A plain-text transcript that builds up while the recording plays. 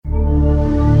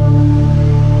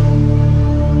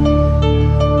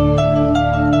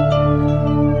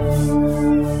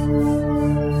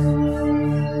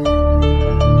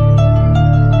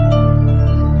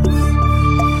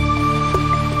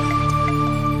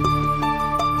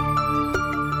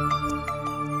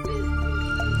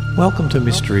Welcome to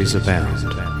Mysteries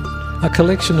Abound, a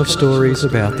collection of stories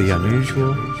about the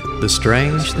unusual, the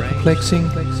strange, the perplexing,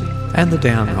 and the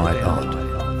downright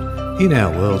odd. In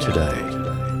our world today,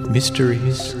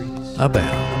 mysteries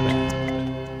abound.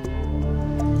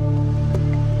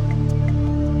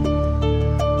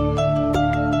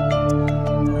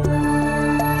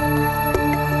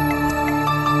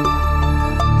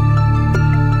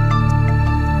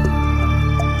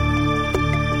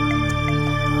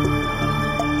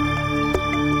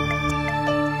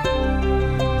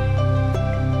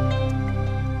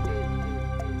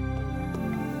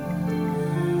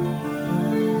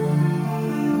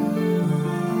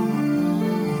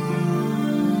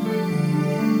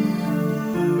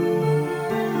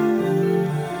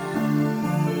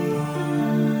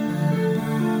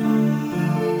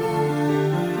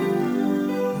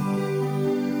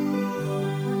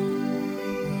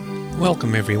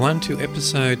 Welcome everyone to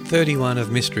episode 31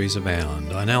 of Mysteries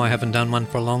Abound. I know I haven't done one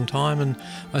for a long time, and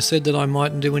I said that I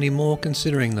mightn't do any more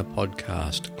considering the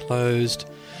podcast closed.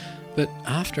 But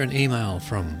after an email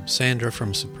from Sandra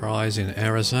from Surprise in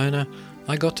Arizona,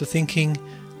 I got to thinking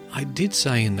I did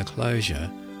say in the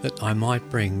closure that I might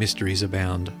bring Mysteries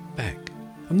Abound back.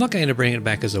 I'm not going to bring it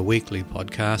back as a weekly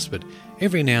podcast, but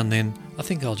every now and then I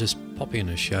think I'll just pop in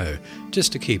a show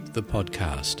just to keep the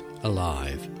podcast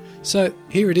alive. So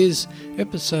here it is,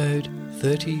 episode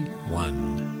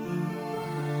 31.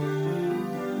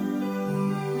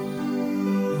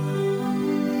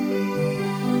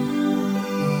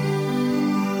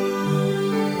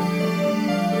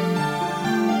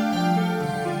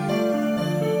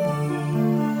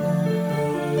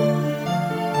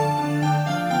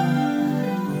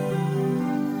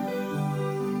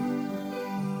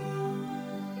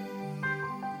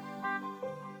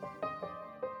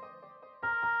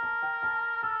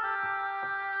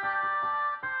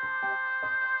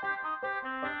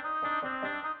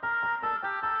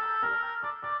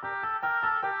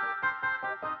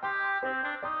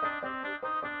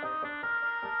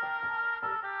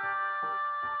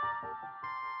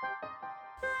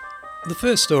 The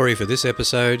first story for this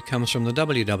episode comes from the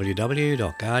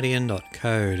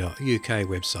www.guardian.co.uk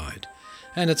website,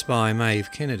 and it's by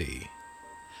Maeve Kennedy.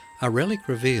 A relic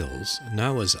reveals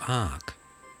Noah's Ark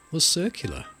was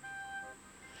circular.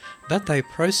 That they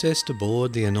processed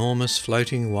aboard the enormous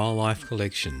floating wildlife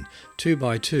collection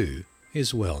 2x2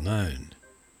 is well known.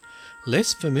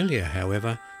 Less familiar,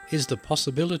 however, is the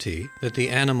possibility that the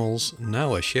animals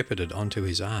Noah shepherded onto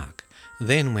his ark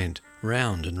then went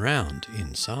round and round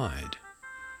inside.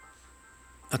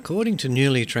 According to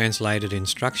newly translated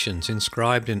instructions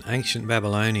inscribed in ancient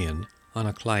Babylonian on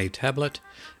a clay tablet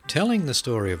telling the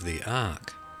story of the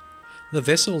ark, the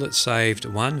vessel that saved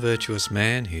one virtuous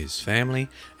man, his family,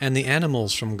 and the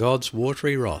animals from God's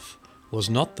watery wrath was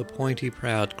not the pointy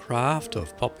proud craft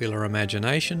of popular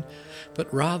imagination,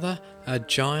 but rather a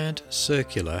giant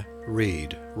circular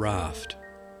reed raft.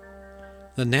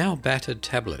 The now battered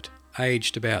tablet,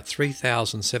 aged about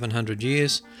 3,700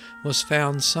 years, was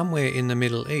found somewhere in the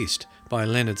Middle East by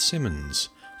Leonard Simmons,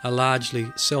 a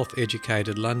largely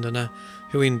self-educated Londoner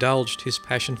who indulged his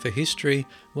passion for history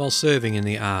while serving in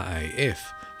the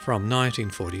RAF from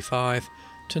 1945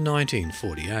 to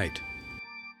 1948.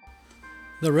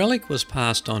 The relic was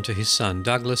passed on to his son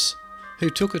Douglas, who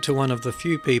took it to one of the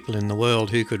few people in the world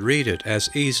who could read it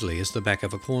as easily as the back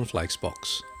of a cornflakes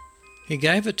box. He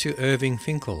gave it to Irving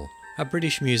Finkel, a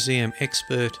British Museum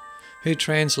expert who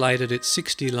translated its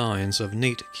 60 lines of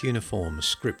neat cuneiform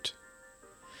script.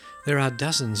 There are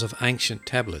dozens of ancient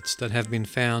tablets that have been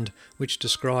found which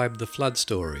describe the flood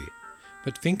story,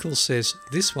 but Finkel says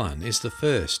this one is the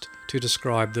first to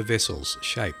describe the vessel's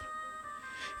shape.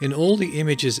 In all the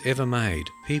images ever made,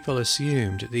 people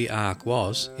assumed the ark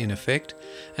was, in effect,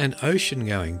 an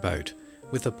ocean-going boat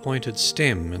with a pointed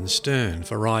stem and stern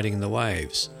for riding the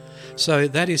waves. So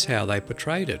that is how they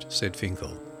portrayed it, said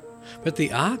Finkel. But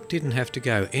the ark didn't have to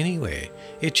go anywhere,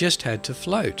 it just had to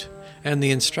float, and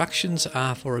the instructions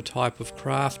are for a type of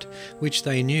craft which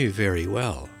they knew very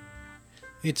well.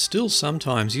 It's still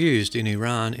sometimes used in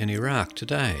Iran and Iraq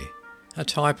today, a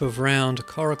type of round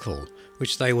coracle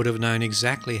which they would have known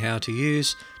exactly how to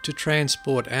use to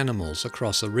transport animals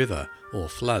across a river or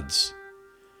floods.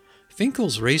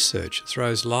 Finkel's research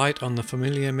throws light on the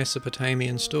familiar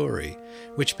Mesopotamian story,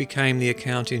 which became the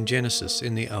account in Genesis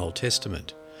in the Old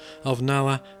Testament, of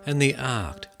Noah and the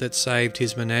ark that saved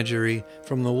his menagerie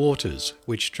from the waters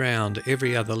which drowned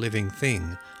every other living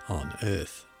thing on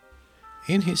earth.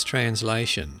 In his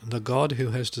translation, the God who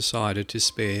has decided to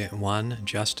spare one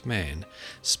just man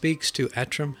speaks to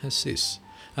Atram-Hassis,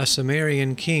 a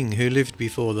Sumerian king who lived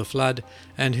before the flood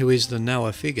and who is the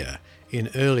Noah figure in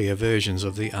earlier versions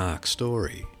of the Ark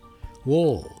story.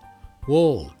 Wall,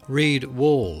 wall, read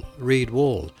wall,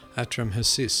 Atram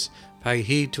Hasis, pay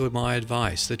heed to my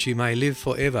advice, that you may live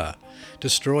forever.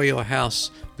 Destroy your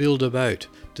house, build a boat,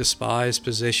 despise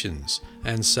possessions,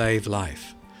 and save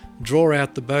life. Draw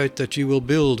out the boat that you will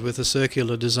build with a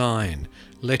circular design.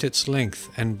 Let its length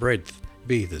and breadth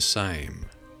be the same.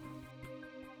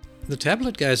 The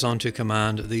tablet goes on to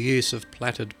command the use of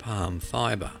plaited palm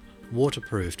fibre,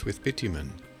 waterproofed with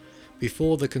bitumen,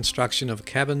 before the construction of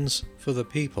cabins for the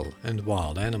people and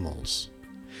wild animals.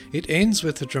 It ends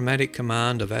with the dramatic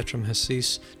command of Atram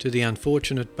Hasis to the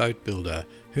unfortunate boat builder,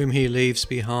 whom he leaves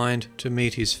behind to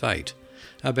meet his fate,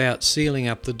 about sealing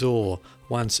up the door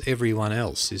once everyone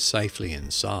else is safely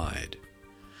inside.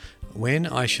 When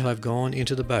I shall have gone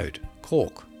into the boat,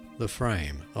 caulk the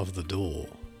frame of the door.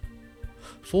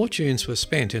 Fortunes were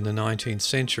spent in the 19th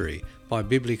century by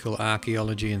biblical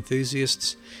archaeology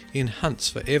enthusiasts in hunts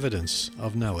for evidence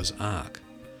of Noah's Ark.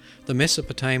 The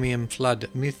Mesopotamian flood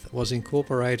myth was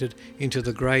incorporated into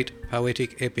the great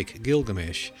poetic epic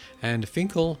Gilgamesh, and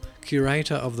Finkel,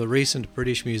 curator of the recent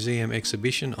British Museum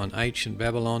exhibition on ancient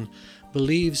Babylon,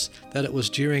 believes that it was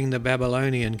during the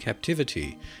Babylonian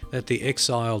captivity that the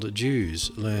exiled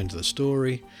Jews learned the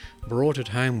story, brought it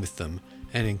home with them,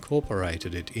 and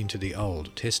incorporated it into the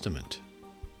Old Testament.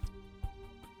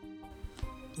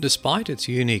 Despite its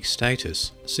unique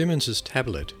status, Simmons's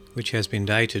tablet, which has been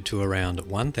dated to around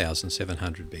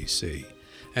 1700 BC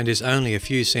and is only a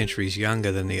few centuries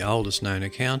younger than the oldest known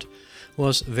account,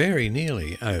 was very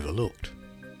nearly overlooked.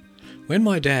 When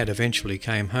my dad eventually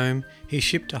came home, he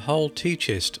shipped a whole tea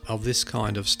chest of this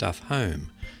kind of stuff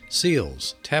home.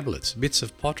 Seals, tablets, bits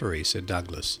of pottery, said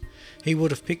Douglas. He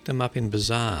would have picked them up in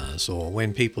bazaars, or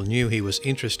when people knew he was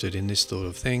interested in this sort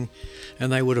of thing,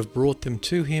 and they would have brought them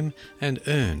to him and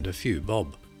earned a few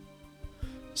bob.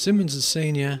 Simmons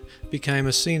Sr. became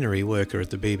a scenery worker at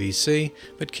the BBC,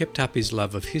 but kept up his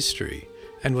love of history,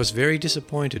 and was very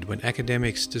disappointed when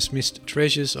academics dismissed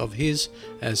treasures of his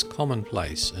as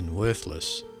commonplace and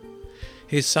worthless.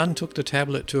 His son took the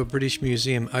tablet to a British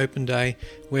Museum open day,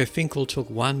 where Finkel took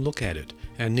one look at it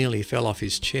and nearly fell off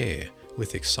his chair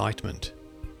with excitement.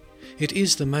 "It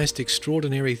is the most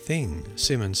extraordinary thing,"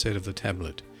 Simmons said of the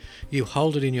tablet. "You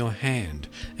hold it in your hand,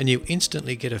 and you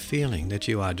instantly get a feeling that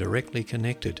you are directly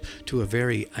connected to a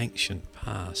very ancient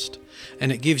past,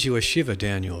 and it gives you a shiver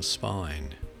down your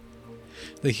spine."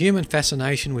 The human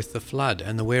fascination with the flood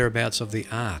and the whereabouts of the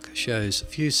Ark shows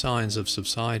few signs of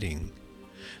subsiding.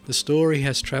 The story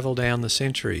has travelled down the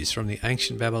centuries from the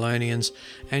ancient Babylonians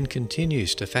and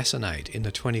continues to fascinate in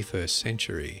the 21st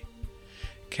century.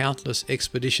 Countless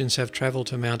expeditions have travelled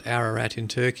to Mount Ararat in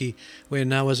Turkey, where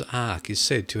Noah's Ark is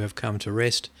said to have come to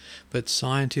rest, but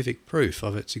scientific proof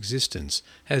of its existence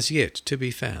has yet to be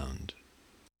found.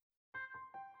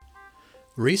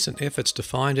 Recent efforts to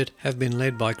find it have been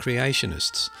led by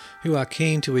creationists, who are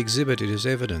keen to exhibit it as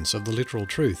evidence of the literal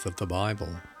truth of the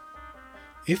Bible.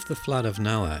 If the flood of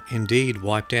Noah indeed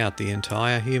wiped out the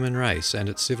entire human race and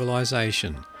its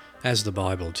civilization, as the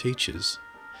Bible teaches,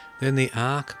 then the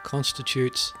Ark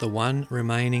constitutes the one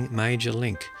remaining major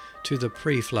link to the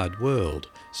pre-flood world,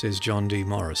 says John D.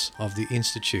 Morris of the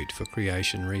Institute for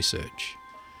Creation Research.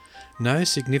 No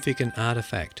significant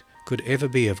artefact could ever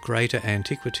be of greater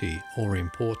antiquity or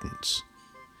importance.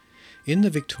 In the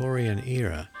Victorian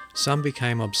era, some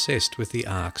became obsessed with the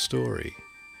Ark story.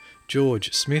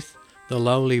 George Smith, the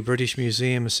lowly British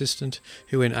Museum assistant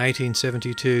who in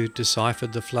 1872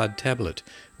 deciphered the flood tablet,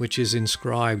 which is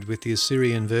inscribed with the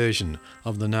Assyrian version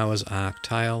of the Noah's Ark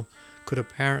tale, could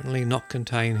apparently not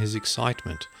contain his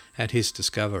excitement at his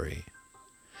discovery.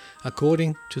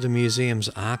 According to the museum's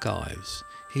archives,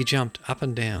 he jumped up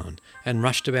and down and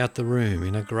rushed about the room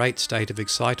in a great state of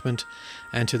excitement,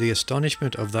 and to the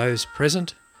astonishment of those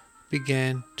present,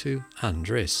 began to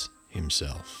undress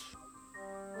himself.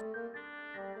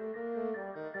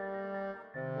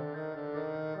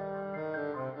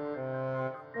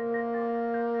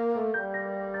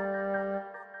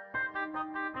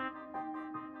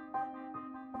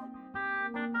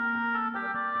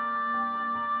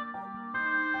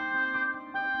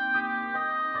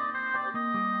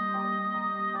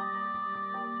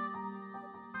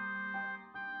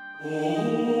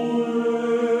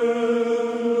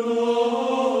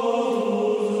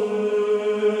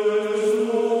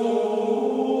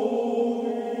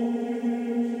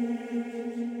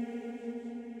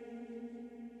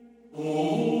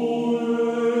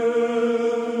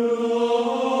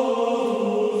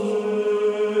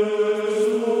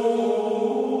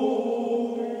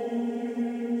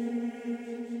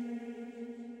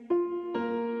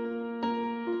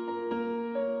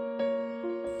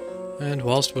 And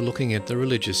whilst we're looking at the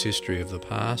religious history of the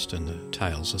past and the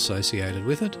tales associated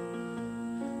with it,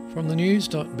 from the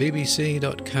news.bbc.co.uk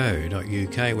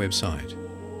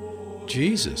website,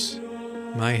 Jesus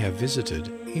may have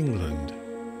visited England,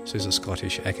 says a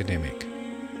Scottish academic.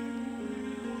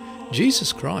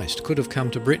 Jesus Christ could have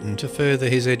come to Britain to further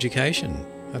his education,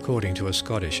 according to a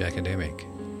Scottish academic.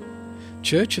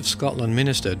 Church of Scotland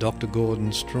minister Dr.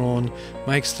 Gordon Strachan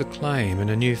makes the claim in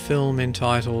a new film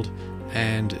entitled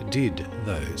 "And Did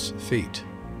Those Feet?"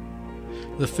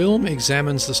 The film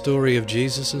examines the story of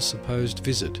Jesus' supposed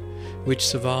visit, which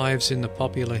survives in the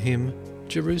popular hymn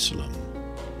Jerusalem.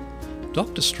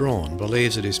 Dr. Strachan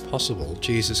believes it is possible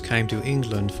Jesus came to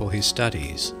England for his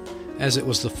studies, as it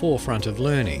was the forefront of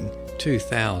learning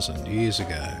 2,000 years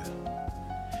ago.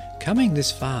 Coming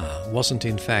this far wasn't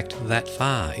in fact that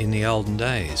far in the olden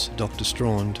days, Dr.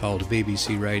 Strachan told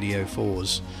BBC Radio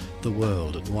 4's The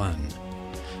World at One.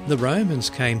 The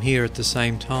Romans came here at the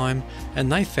same time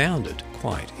and they found it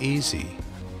quite easy.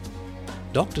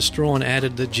 Dr. Strachan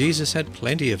added that Jesus had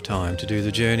plenty of time to do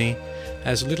the journey,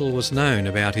 as little was known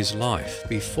about his life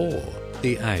before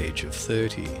the age of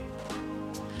 30.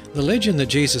 The legend that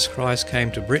Jesus Christ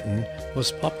came to Britain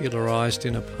was popularised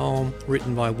in a poem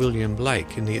written by William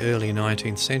Blake in the early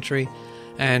 19th century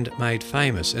and made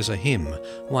famous as a hymn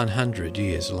 100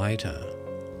 years later.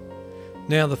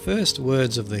 Now the first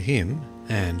words of the hymn,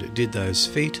 "And Did Those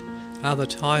Feet?" are the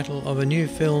title of a new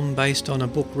film based on a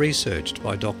book researched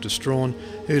by Dr. Strachan,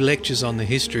 who lectures on the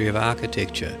history of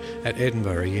architecture at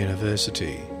Edinburgh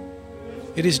University.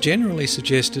 It is generally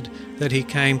suggested that he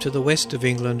came to the west of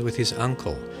England with his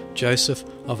uncle, Joseph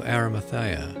of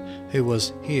Arimathea, who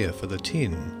was here for the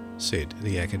tin, said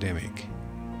the academic.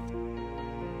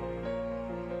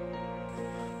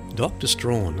 Dr.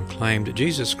 Strachan claimed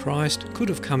Jesus Christ could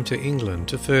have come to England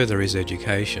to further his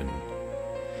education.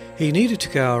 He needed to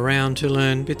go around to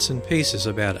learn bits and pieces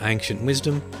about ancient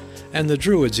wisdom, and the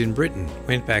Druids in Britain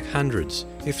went back hundreds,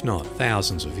 if not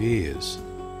thousands of years.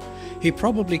 He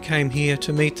probably came here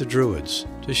to meet the Druids,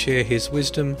 to share his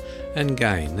wisdom and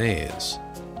gain theirs.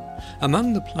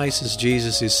 Among the places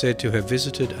Jesus is said to have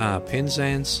visited are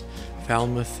Penzance,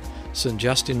 Falmouth, St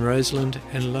Justin Roseland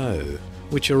and Low,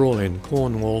 which are all in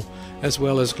Cornwall, as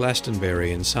well as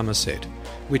Glastonbury in Somerset,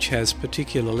 which has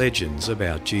particular legends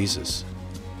about Jesus.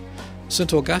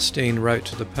 St Augustine wrote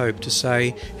to the Pope to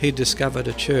say he'd discovered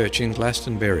a church in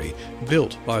Glastonbury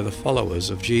built by the followers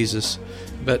of Jesus,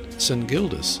 but St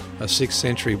Gildas, a 6th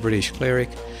century British cleric,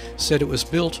 said it was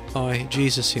built by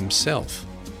Jesus himself.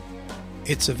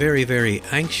 It's a very, very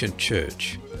ancient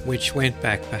church, which went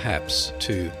back perhaps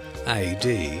to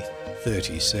AD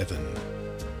 37.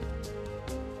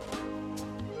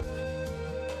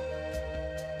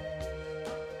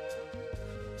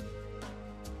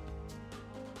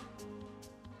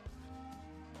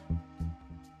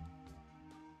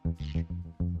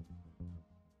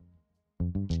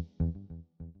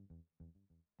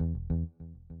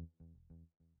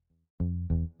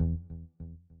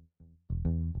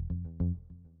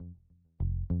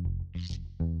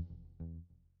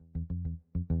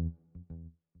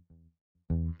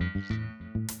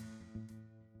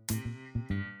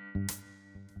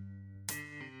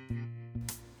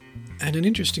 And an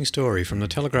interesting story from the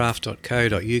telegraph.co.uk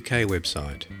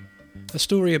website. A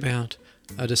story about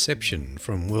a deception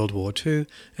from World War II,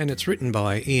 and it's written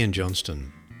by Ian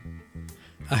Johnston.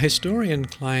 A historian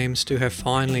claims to have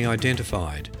finally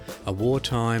identified a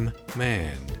wartime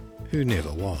man who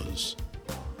never was.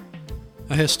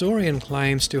 A historian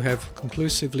claims to have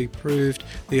conclusively proved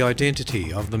the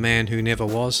identity of the man who never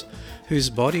was, whose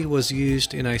body was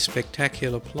used in a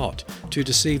spectacular plot to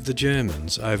deceive the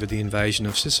Germans over the invasion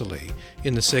of Sicily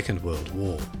in the Second World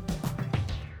War.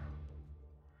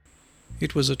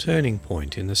 It was a turning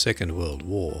point in the Second World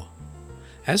War.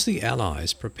 As the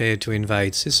Allies prepared to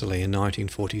invade Sicily in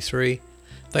 1943,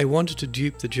 they wanted to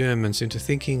dupe the Germans into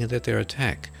thinking that their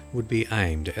attack would be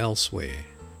aimed elsewhere.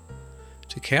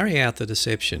 To carry out the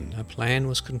deception, a plan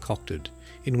was concocted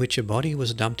in which a body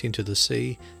was dumped into the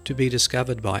sea to be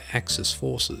discovered by Axis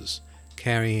forces,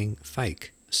 carrying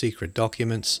fake secret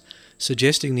documents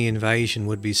suggesting the invasion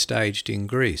would be staged in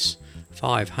Greece,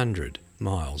 500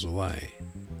 miles away.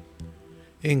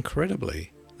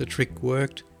 Incredibly, the trick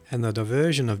worked, and the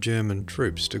diversion of German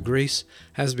troops to Greece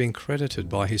has been credited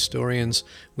by historians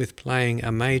with playing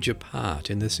a major part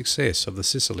in the success of the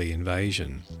Sicily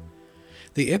invasion.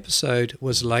 The episode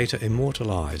was later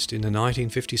immortalised in the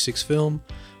 1956 film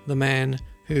The Man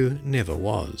Who Never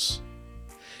Was.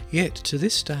 Yet to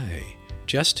this day,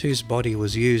 just whose body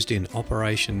was used in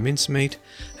Operation Mincemeat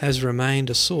has remained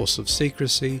a source of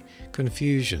secrecy,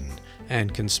 confusion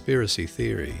and conspiracy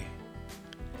theory.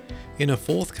 In a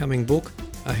forthcoming book,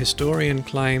 a historian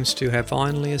claims to have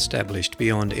finally established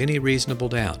beyond any reasonable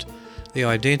doubt the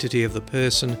identity of the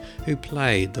person who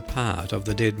played the part of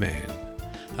the dead man,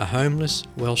 a homeless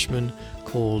Welshman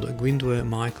called Gwyndwr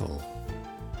Michael.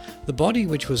 The body,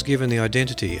 which was given the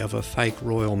identity of a fake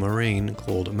Royal Marine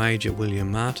called Major William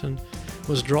Martin,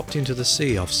 was dropped into the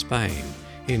sea off Spain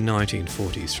in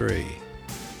 1943.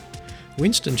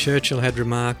 Winston Churchill had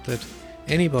remarked that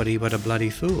anybody but a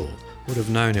bloody fool would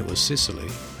have known it was Sicily,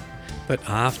 but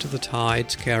after the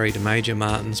tides carried Major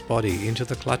Martin's body into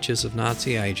the clutches of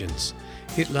Nazi agents,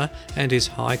 Hitler and his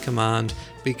high command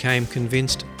became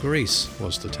convinced Greece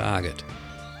was the target.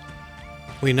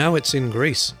 "We know it's in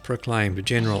Greece," proclaimed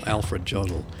General Alfred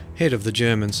Jodl, head of the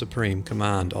German Supreme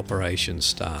Command Operations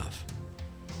Staff.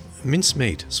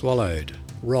 "Mincemeat swallowed,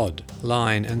 rod,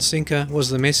 line and sinker" was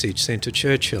the message sent to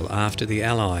Churchill after the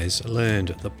Allies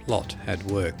learned the plot had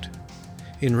worked.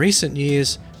 In recent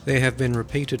years, there have been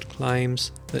repeated claims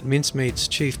that Mincemeat's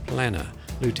chief planner,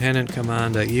 Lieutenant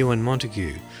Commander Ewan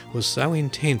Montague, was so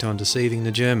intent on deceiving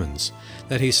the Germans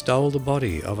that he stole the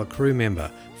body of a crew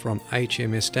member from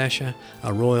HMS Dasher,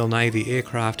 a Royal Navy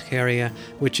aircraft carrier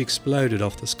which exploded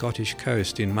off the Scottish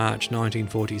coast in March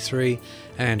 1943,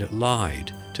 and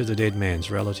lied to the dead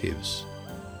man's relatives.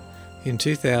 In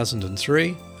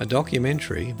 2003, a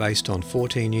documentary based on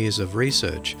 14 years of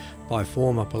research by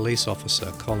former police officer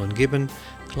Colin Gibbon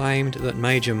claimed that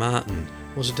Major Martin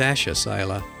was Dasher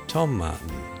sailor Tom Martin.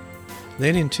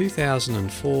 Then in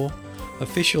 2004,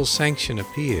 official sanction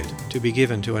appeared to be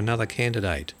given to another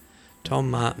candidate,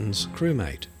 Tom Martin's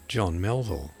crewmate, John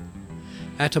Melville.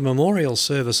 At a memorial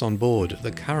service on board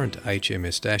the current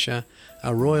HMS Dasher,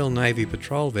 a Royal Navy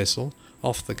patrol vessel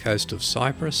off the coast of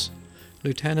Cyprus,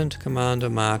 Lieutenant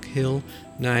Commander Mark Hill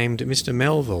named Mr.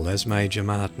 Melville as Major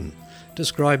Martin,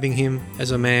 describing him as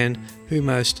a man who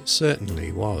most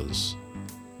certainly was.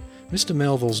 Mr.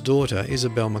 Melville's daughter,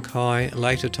 Isabel Mackay,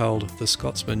 later told the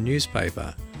Scotsman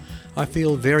newspaper, "I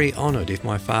feel very honoured if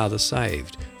my father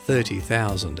saved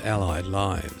 30,000 Allied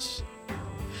lives."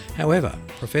 However,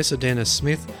 Professor Dennis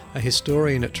Smith, a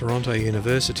historian at Toronto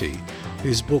University,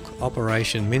 whose book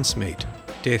Operation Mincemeat,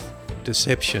 Death,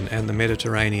 Deception and the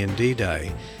Mediterranean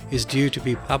D-Day is due to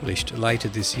be published later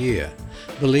this year,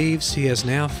 believes he has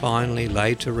now finally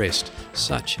laid to rest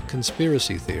such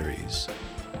conspiracy theories.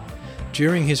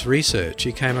 During his research,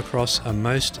 he came across a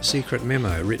most secret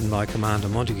memo written by Commander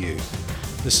Montague,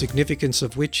 the significance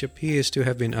of which appears to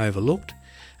have been overlooked,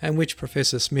 and which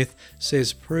Professor Smith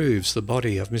says proves the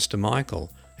body of Mr.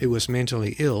 Michael, who was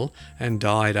mentally ill and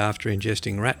died after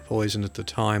ingesting rat poison at the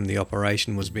time the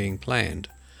operation was being planned,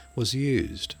 was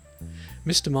used.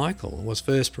 Mr. Michael was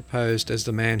first proposed as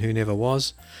the man who never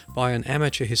was by an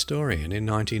amateur historian in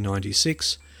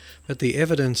 1996, but the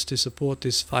evidence to support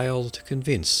this failed to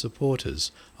convince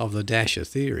supporters of the Dasher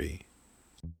theory.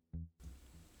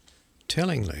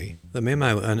 Tellingly, the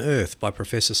memo unearthed by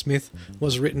Professor Smith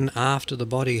was written after the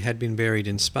body had been buried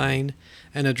in Spain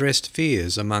and addressed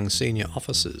fears among senior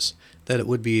officers that it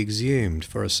would be exhumed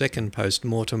for a second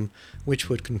post-mortem which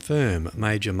would confirm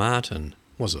Major Martin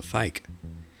was a fake.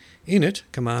 In it,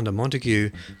 Commander Montague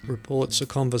reports a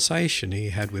conversation he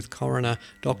had with coroner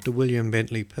Dr. William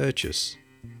Bentley Purchase.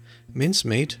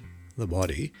 Mincemeat, the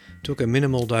body, took a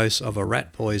minimal dose of a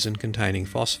rat poison containing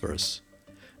phosphorus.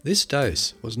 This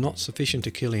dose was not sufficient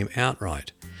to kill him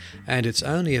outright, and its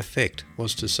only effect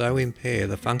was to so impair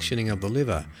the functioning of the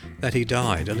liver that he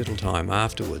died a little time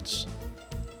afterwards.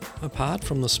 Apart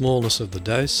from the smallness of the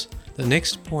dose, the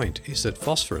next point is that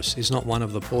phosphorus is not one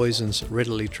of the poisons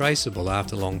readily traceable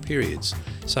after long periods,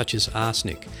 such as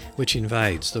arsenic, which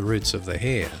invades the roots of the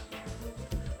hair.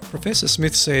 Professor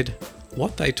Smith said,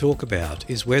 "What they talk about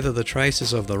is whether the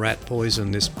traces of the rat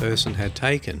poison this person had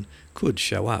taken could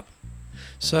show up.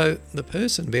 So the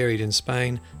person buried in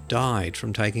Spain died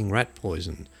from taking rat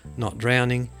poison, not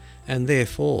drowning, and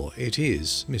therefore it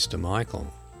is Mr.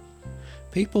 Michael."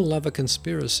 People love a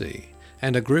conspiracy,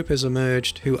 and a group has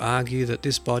emerged who argue that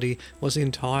this body was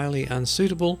entirely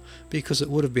unsuitable because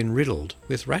it would have been riddled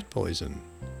with rat poison.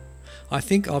 I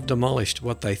think I've demolished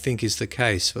what they think is the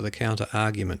case for the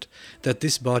counter-argument that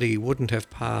this body wouldn't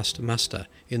have passed muster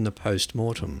in the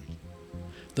post-mortem.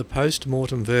 The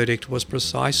post-mortem verdict was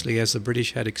precisely as the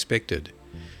British had expected.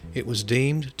 It was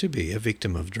deemed to be a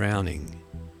victim of drowning.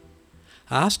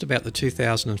 Asked about the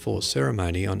 2004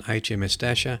 ceremony on HMS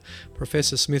Dasher,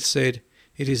 Professor Smith said,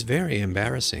 "It is very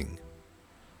embarrassing.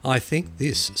 I think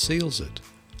this seals it.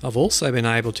 I've also been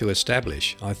able to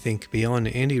establish, I think beyond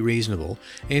any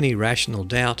rational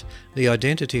doubt, the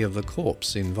identity of the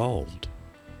corpse involved."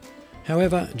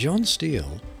 However, John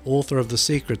Steele, author of The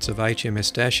Secrets of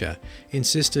HMS Dasher,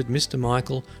 insisted Mr.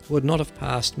 Michael would not have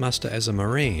passed muster as a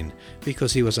Marine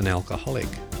because he was an alcoholic,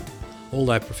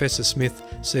 although Professor Smith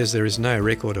says there is no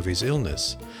record of his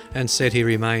illness and said he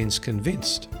remains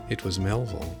convinced it was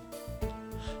Melville.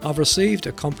 I've received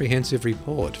a comprehensive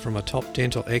report from a top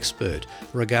dental expert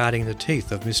regarding the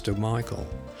teeth of Mr. Michael,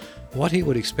 what he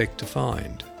would expect to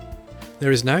find.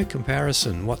 There is no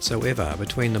comparison whatsoever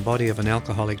between the body of an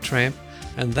alcoholic tramp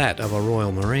and that of a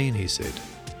Royal Marine, he said.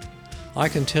 I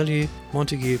can tell you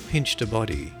Montague pinched a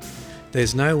body.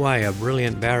 There's no way a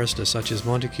brilliant barrister such as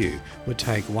Montague would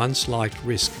take one slight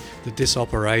risk that this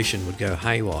operation would go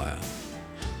haywire.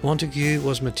 Montague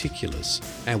was meticulous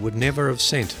and would never have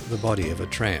sent the body of a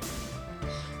tramp.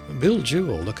 Bill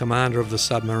Jewell, the commander of the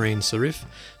submarine Serif,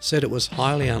 said it was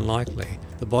highly unlikely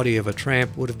the body of a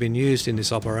tramp would have been used in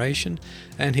this operation,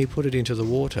 and he put it into the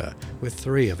water with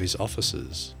 3 of his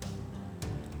officers.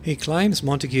 He claims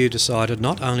Montague decided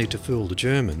not only to fool the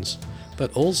Germans,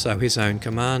 but also his own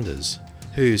commanders,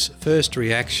 whose first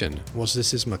reaction was,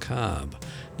 "This is macabre.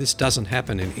 This doesn't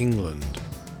happen in England."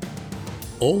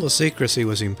 All the secrecy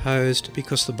was imposed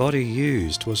because the body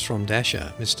used was from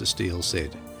Dasher, Mr. Steele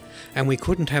said, and we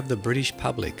couldn't have the British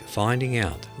public finding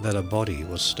out that a body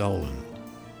was stolen.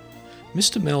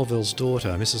 Mr. Melville's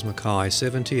daughter, Mrs. Mackay,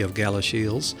 70, of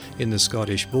Galashiels in the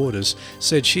Scottish borders,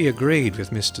 said she agreed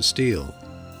with Mr. Steele.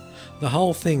 The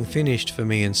whole thing finished for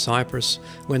me in Cyprus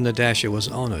when the Dasher was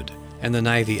honoured and the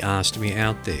Navy asked me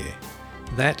out there.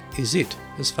 That is it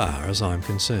as far as I'm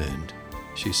concerned,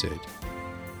 she said.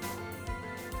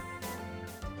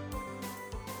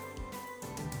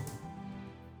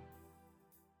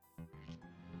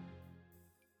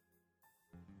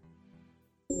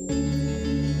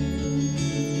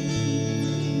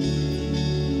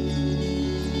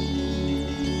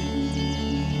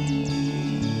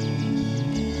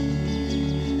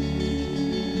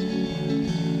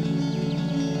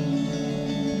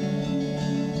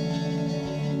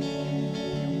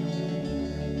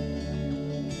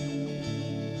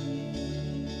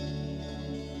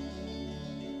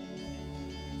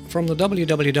 From the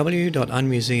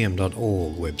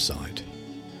www.unmuseum.org website,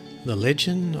 The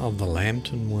Legend of the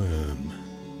Lambton Worm.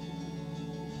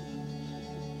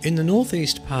 In the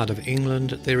northeast part of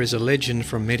England there is a legend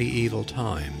from medieval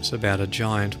times about a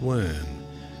giant worm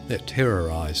that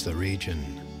terrorised the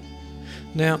region.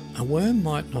 Now, a worm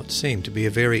might not seem to be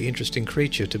a very interesting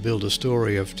creature to build a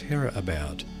story of terror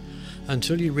about,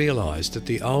 until you realise that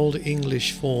the Old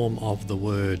English form of the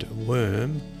word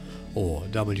worm, or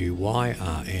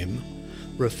WYRM,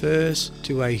 refers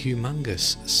to a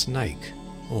humongous snake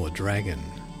or dragon.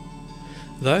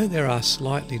 Though there are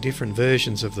slightly different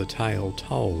versions of the tale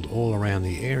told all around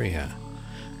the area,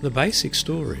 the basic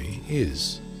story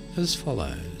is as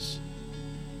follows.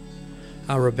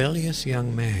 A rebellious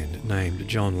young man named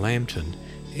John Lambton,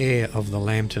 heir of the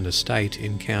Lambton estate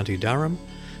in County Durham,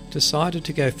 decided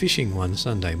to go fishing one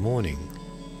Sunday morning.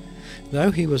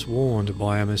 Though he was warned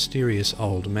by a mysterious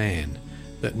old man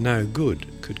that no good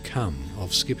could come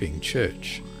of skipping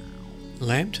church,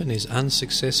 Lambton is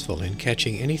unsuccessful in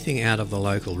catching anything out of the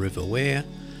local River Wear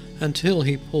until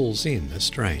he pulls in a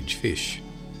strange fish.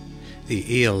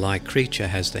 The eel-like creature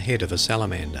has the head of a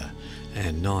salamander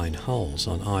and 9 holes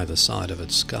on either side of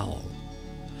its skull.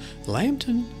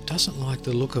 Lambton doesn't like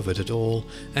the look of it at all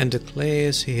and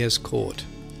declares he has caught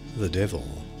the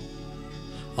devil.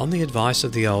 On the advice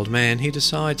of the old man, he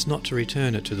decides not to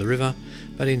return it to the river,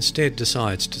 but instead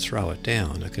decides to throw it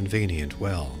down a convenient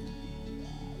well.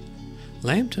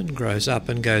 Lambton grows up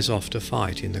and goes off to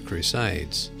fight in the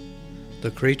Crusades.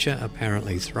 The creature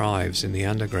apparently thrives in the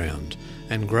underground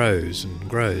and grows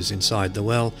inside the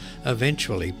well,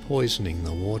 eventually poisoning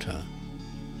the water.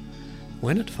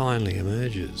 When it finally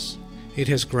emerges, it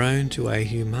has grown to a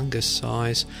humongous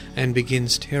size and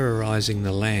begins terrorising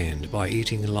the land by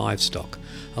eating livestock,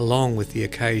 along with the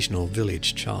occasional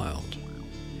village child.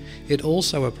 It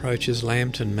also approaches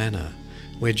Lambton Manor,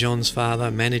 where John's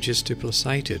father manages to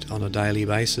placate it on a daily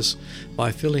basis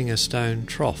by filling a stone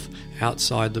trough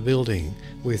outside the building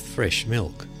with fresh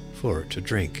milk for it to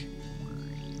drink.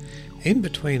 In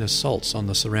between assaults on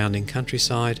the surrounding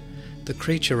countryside, the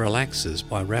creature relaxes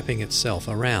by wrapping itself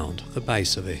around the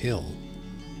base of a hill.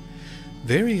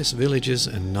 Various villagers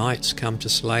and knights come to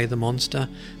slay the monster,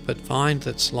 but find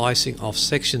that slicing off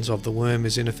sections of the worm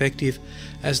is ineffective,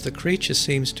 as the creature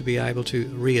seems to be able to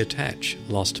reattach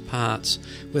lost parts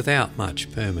without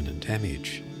much permanent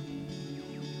damage.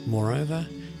 Moreover,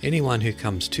 anyone who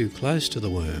comes too close to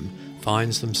the worm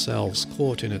finds themselves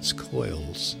caught in its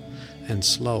coils and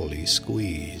slowly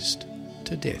squeezed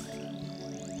to death.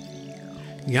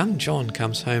 Young John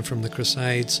comes home from the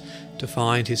Crusades to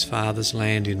find his father's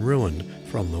land in ruin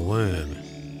from the worm.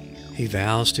 He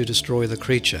vows to destroy the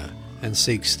creature and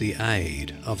seeks the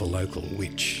aid of a local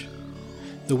witch.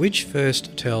 The witch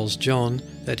first tells John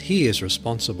that he is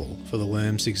responsible for the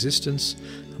worm's existence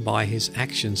by his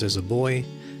actions as a boy,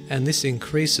 and this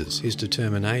increases his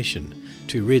determination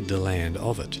to rid the land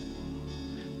of it.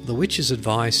 The witch's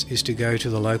advice is to go to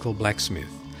the local blacksmith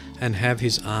and have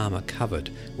his armour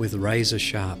covered with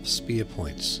razor-sharp spear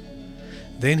points.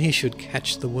 Then he should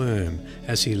catch the worm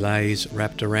as he lays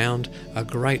wrapped around a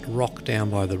great rock down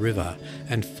by the river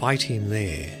and fight him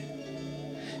there.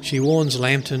 She warns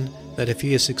Lambton that if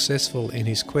he is successful in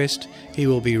his quest, he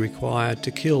will be required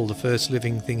to kill the first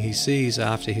living thing he sees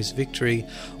after his victory,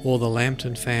 or the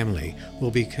Lambton family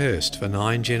will be cursed for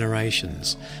 9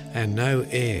 generations, and no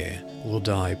heir will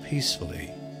die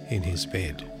peacefully in his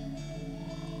bed.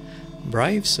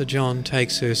 Brave Sir John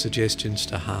takes her suggestions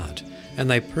to heart, and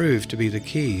they prove to be the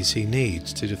keys he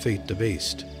needs to defeat the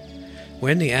beast.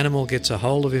 When the animal gets a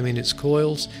hold of him in its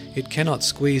coils, it cannot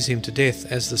squeeze him to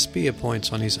death, as the spear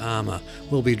points on his armour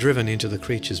will be driven into the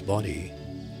creature's body.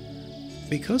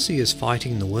 Because he is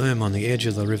fighting the worm on the edge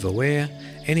of the River Wear,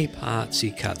 any parts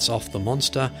he cuts off the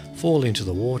monster fall into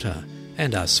the water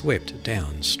and are swept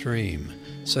downstream,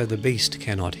 so the beast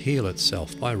cannot heal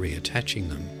itself by reattaching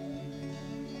them.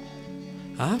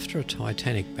 After a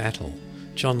titanic battle,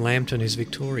 John Lambton is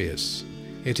victorious.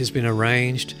 It has been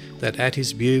arranged that at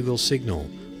his bugle signal,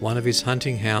 one of his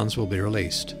hunting hounds will be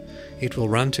released. It will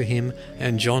run to him,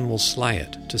 and John will slay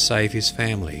it to save his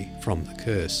family from the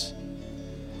curse.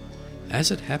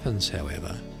 As it happens,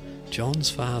 however,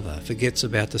 John's father forgets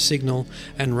about the signal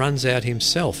and runs out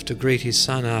himself to greet his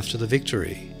son after the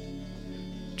victory.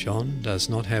 John does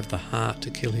not have the heart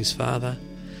to kill his father,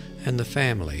 and the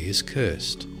family is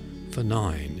cursed for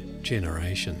 9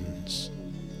 generations.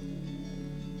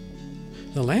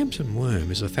 The Lambton worm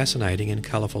is a fascinating and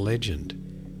colourful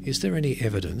legend. Is there any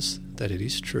evidence that it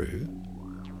is true?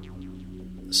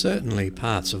 Certainly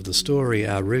parts of the story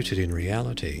are rooted in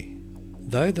reality.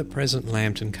 Though the present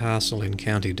Lambton Castle in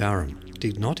County Durham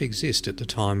did not exist at the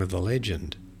time of the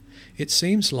legend, it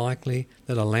seems likely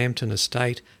that a Lambton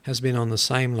estate has been on the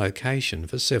same location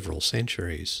for several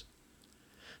centuries.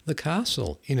 The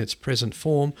castle, in its present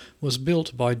form, was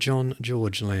built by John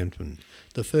George Lambton,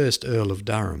 the first Earl of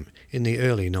Durham, in the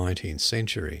early 19th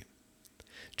century.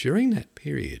 During that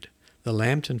period, the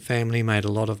Lambton family made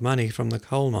a lot of money from the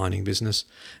coal mining business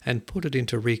and put it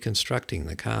into reconstructing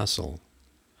the castle.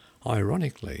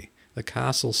 Ironically, the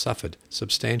castle suffered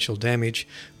substantial damage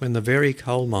when the very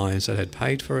coal mines that had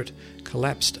paid for it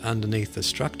collapsed underneath the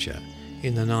structure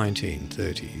in the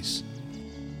 1930s.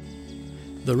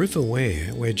 The River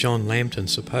Wear, where John Lambton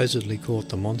supposedly caught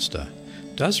the monster,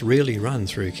 does really run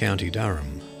through County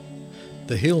Durham.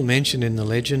 The hill mentioned in the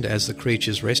legend as the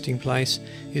creature's resting place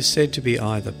is said to be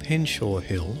either Penshaw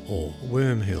Hill or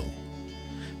Worm Hill.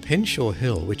 Penshaw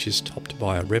Hill, which is topped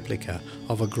by a replica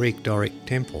of a Greek Doric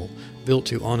temple built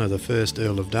to honour the first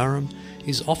Earl of Durham,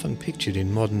 is often pictured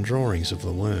in modern drawings of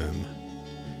the worm.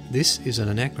 This is an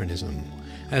anachronism,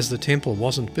 as the temple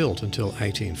wasn't built until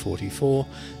 1844,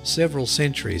 several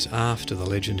centuries after the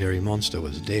legendary monster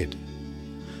was dead.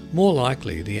 More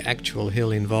likely, the actual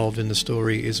hill involved in the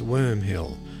story is Worm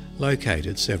Hill,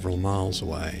 located several miles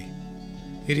away.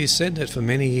 It is said that for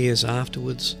many years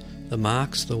afterwards, the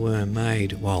marks the worm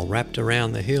made while wrapped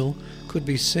around the hill could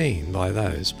be seen by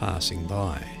those passing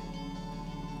by.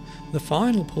 The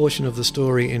final portion of the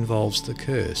story involves the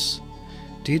curse.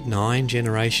 Did 9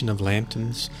 generations of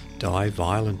Lambtons die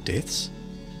violent deaths?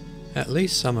 At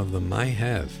least some of them may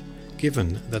have,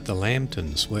 given that the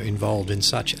Lambtons were involved in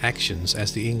such actions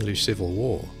as the English Civil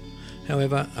War.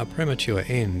 However, a premature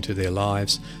end to their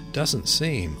lives doesn't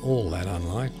seem all that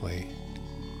unlikely.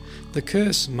 The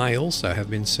curse may also have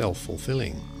been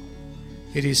self-fulfilling.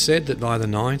 It is said that by the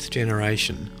 9th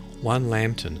generation, one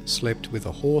Lambton slept with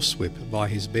a horsewhip by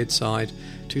his bedside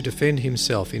to defend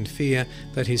himself in fear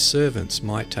that his servants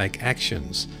might take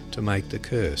actions to make the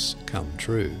curse come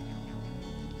true.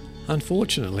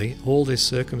 Unfortunately, all this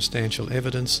circumstantial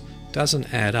evidence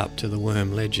doesn't add up to the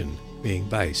worm legend being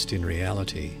based in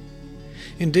reality.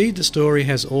 Indeed, the story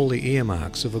has all the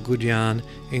earmarks of a good yarn,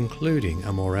 including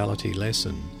a morality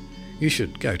lesson. You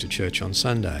should go to church on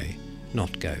Sunday,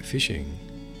 not go fishing.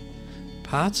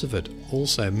 Parts of it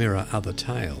also mirror other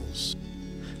tales.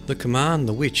 The command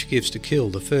the witch gives to kill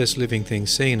the first living thing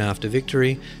seen after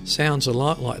victory sounds a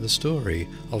lot like the story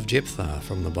of Jephthah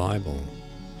from the Bible.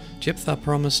 Jephthah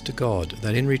promised to God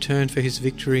that in return for his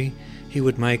victory, he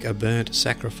would make a burnt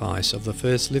sacrifice of the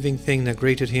first living thing that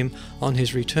greeted him on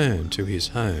his return to his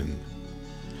home.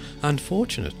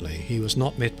 Unfortunately, he was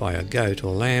not met by a goat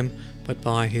or lamb, but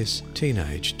by his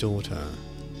teenage daughter.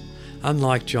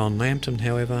 Unlike John Lambton,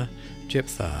 however,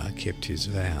 Jephthah kept his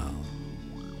vow.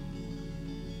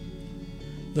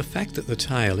 The fact that the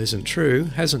tale isn't true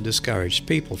hasn't discouraged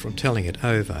people from telling it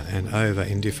over and over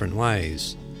in different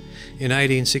ways. In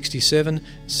 1867,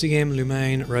 C.M.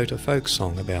 Lumain wrote a folk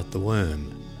song about the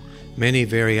worm. Many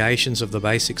variations of the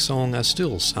basic song are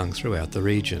still sung throughout the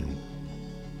region.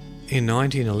 In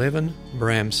 1911,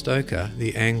 Bram Stoker,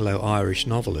 the Anglo-Irish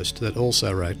novelist that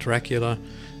also wrote Dracula,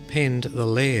 penned The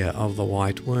Lair of the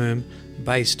White Worm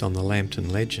based on the Lambton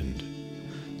legend.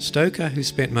 Stoker, who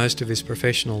spent most of his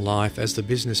professional life as the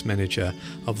business manager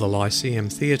of the Lyceum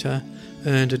Theatre,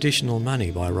 earned additional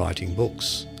money by writing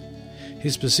books.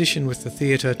 His position with the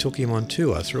theatre took him on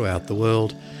tour throughout the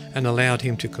world and allowed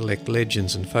him to collect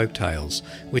legends and folk tales,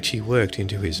 which he worked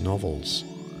into his novels.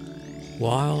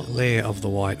 While Lair of the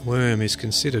White Worm is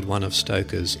considered one of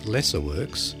Stoker's lesser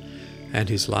works, and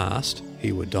his last,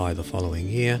 he would die the following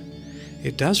year,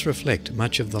 it does reflect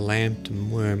much of the Lambton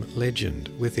worm legend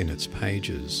within its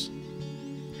pages.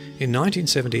 In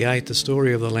 1978, the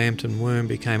story of the Lambton worm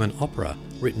became an opera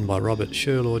written by Robert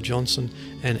Sherlaw Johnson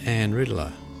and Anne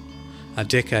Riddler. A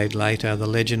decade later, the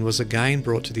legend was again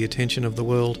brought to the attention of the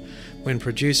world when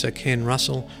producer Ken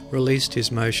Russell released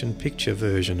his motion picture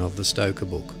version of the Stoker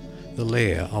book, The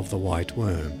Lair of the White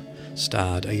Worm,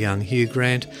 starred a young Hugh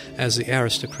Grant as the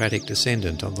aristocratic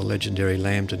descendant of the legendary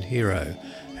Lambton hero,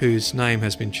 whose name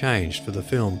has been changed for the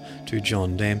film to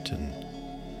John Dampton.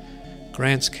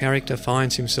 Grant's character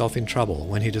finds himself in trouble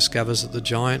when he discovers that the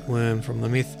giant worm from the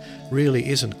myth really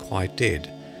isn't quite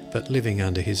dead, but living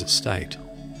under his estate.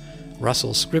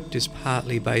 Russell's script is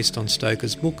partly based on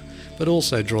Stoker's book, but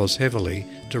also draws heavily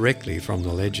directly from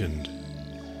the legend.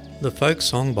 The folk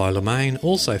song by Lumain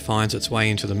also finds its way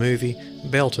into the movie,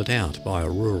 belted out by a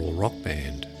rural rock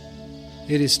band.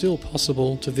 It is still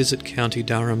possible to visit County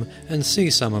Durham and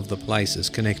see some of the places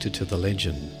connected to the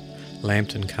legend: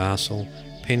 Lambton Castle,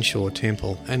 Penshaw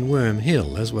Temple and Worm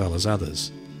Hill, as well as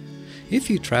others.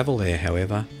 If you travel there,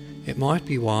 however, it might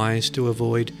be wise to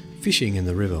avoid fishing in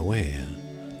the River Wear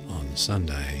on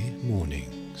Sunday mornings.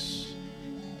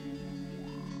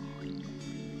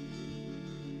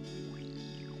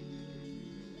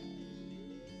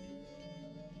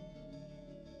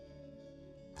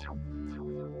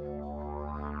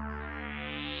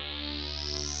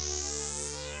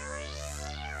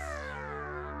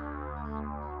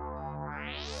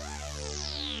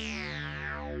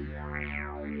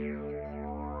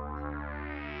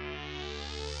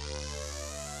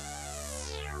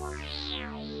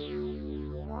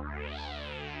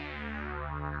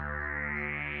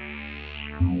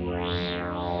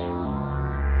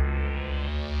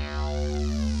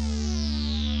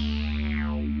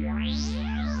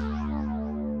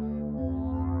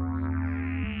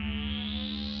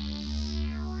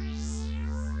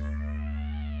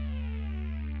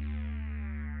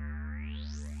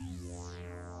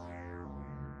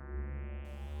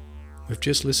 We've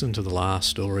just listened to the last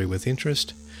story with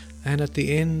interest, and at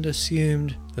the end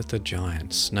assumed that the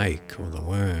giant snake or the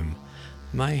worm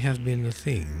may have been a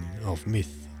thing of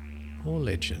myth or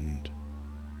legend.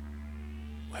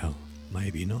 Well,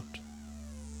 maybe not.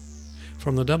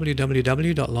 From the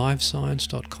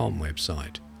www.livescience.com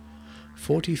website,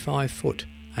 45-foot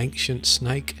ancient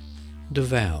snake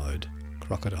devoured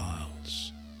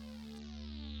crocodiles.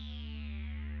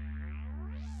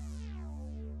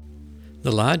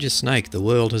 The largest snake the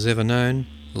world has ever known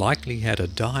likely had a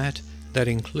diet that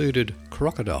included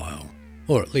crocodile,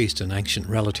 or at least an ancient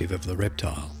relative of the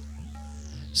reptile.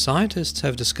 Scientists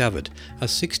have discovered a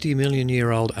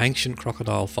 60-million-year-old ancient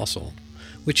crocodile fossil,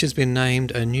 which has been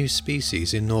named a new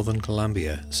species in northern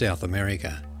Colombia, South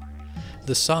America.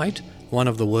 The site, one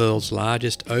of the world's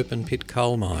largest open-pit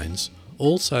coal mines,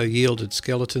 also yielded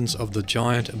skeletons of the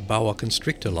giant boa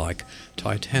constrictor-like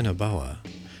Titanoboa,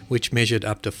 which measured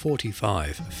up to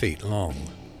 45 feet long.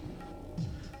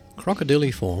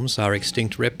 Crocodiliforms are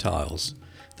extinct reptiles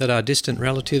that are distant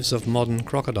relatives of modern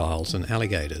crocodiles and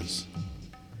alligators.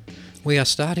 We are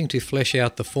starting to flesh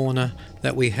out the fauna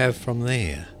that we have from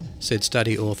there, said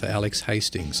study author Alex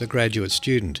Hastings, a graduate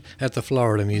student at the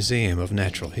Florida Museum of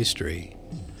Natural History.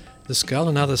 The skull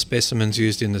and other specimens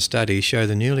used in the study show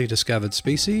the newly discovered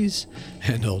species,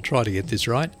 and I'll try to get this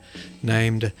right,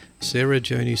 named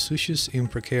Ceratonesuchus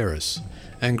imbricaris,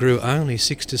 and grew only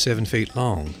 6 to 7 feet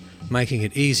long, making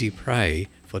it easy prey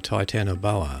for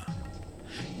Titanoboa.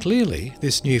 Clearly,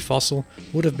 this new fossil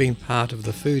would have been part of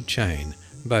the food chain,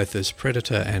 both as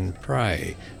predator and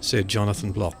prey, said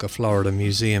Jonathan Block, a Florida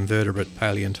Museum vertebrate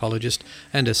paleontologist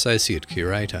and associate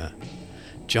curator.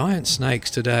 Giant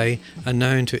snakes today are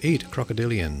known to eat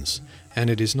crocodilians, and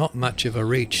it is not much of a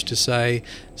reach to say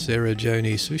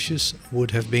Ceratonosuchus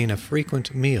would have been a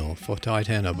frequent meal for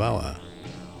Titanoboa.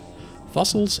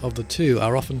 Fossils of the two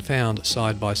are often found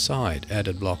side by side,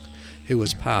 added Block, who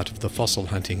was part of the fossil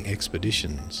hunting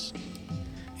expeditions.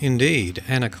 Indeed,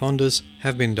 anacondas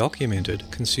have been documented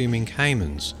consuming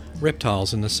caimans,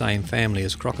 reptiles in the same family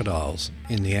as crocodiles,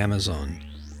 in the Amazon.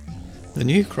 The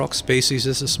new croc species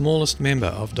is the smallest member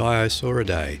of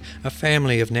Diosauridae, a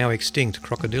family of now extinct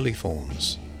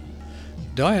crocodiliforms.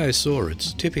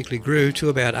 Diosaurids typically grew to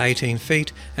about 18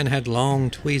 feet and had long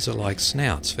tweezer-like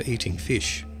snouts for eating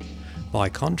fish. By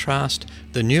contrast,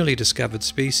 the newly discovered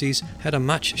species had a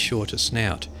much shorter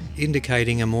snout,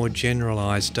 indicating a more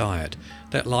generalised diet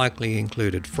that likely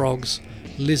included frogs,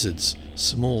 lizards,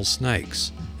 small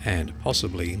snakes, and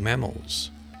possibly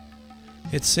mammals.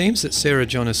 It seems that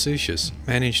Ceratonosuchus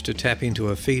managed to tap into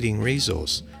a feeding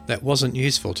resource that wasn't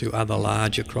useful to other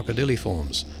larger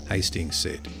crocodiliforms, Hastings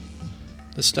said.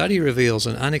 The study reveals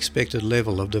an unexpected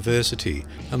level of diversity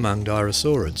among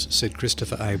dinosaurids, said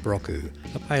Christopher A. Broku,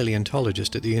 a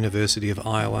paleontologist at the University of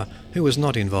Iowa who was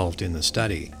not involved in the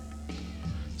study.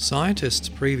 Scientists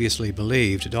previously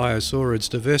believed dinosaurids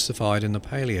diversified in the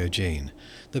Paleogene,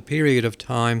 the period of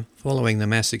time following the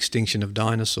mass extinction of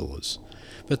dinosaurs.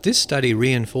 But this study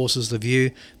reinforces the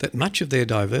view that much of their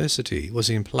diversity was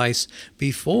in place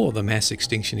before the mass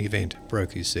extinction event,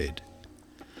 Broku said.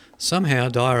 Somehow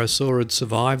dinosaurids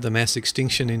survived the mass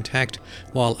extinction intact,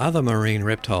 while other marine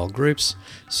reptile groups,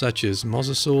 such as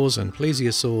mosasaurs and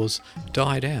plesiosaurs,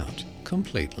 died out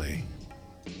completely.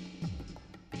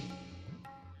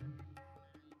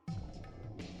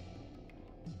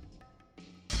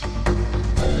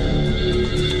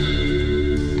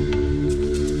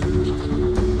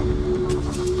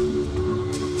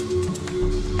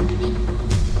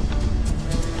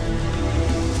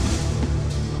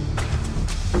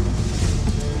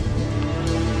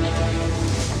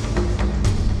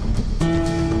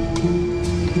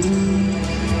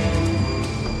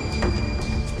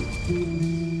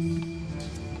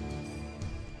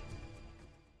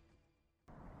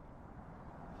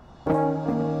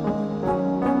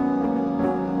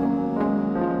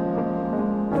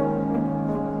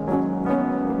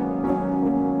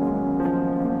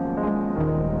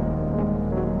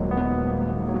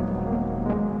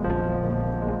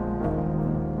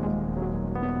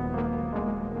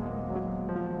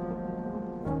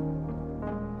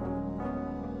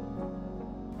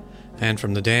 And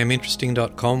from the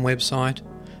damninteresting.com website,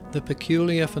 The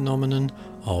Peculiar Phenomenon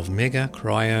of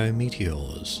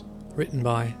Megacryometeors, written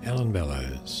by Alan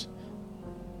Bellows.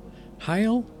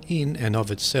 Hail, in and of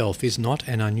itself, is not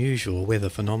an unusual weather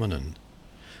phenomenon.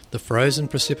 The frozen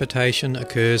precipitation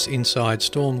occurs inside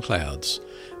storm clouds,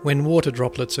 when water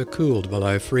droplets are cooled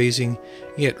below freezing,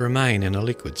 yet remain in a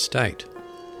liquid state.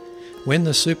 When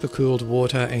the supercooled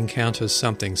water encounters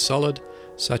something solid,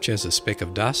 such as a speck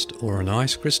of dust or an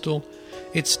ice crystal,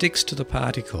 it sticks to the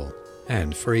particle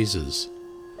and freezes.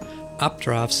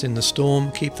 Updrafts in the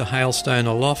storm keep the hailstone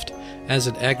aloft as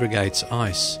it aggregates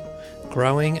ice,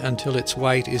 growing until its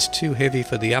weight is too heavy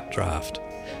for the updraft,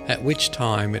 at which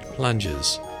time it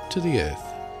plunges to the earth.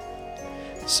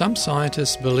 Some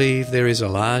scientists believe there is a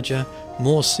larger,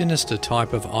 more sinister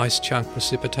type of ice chunk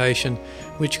precipitation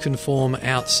which can form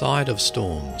outside of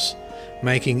storms,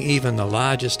 making even the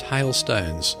largest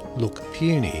hailstones look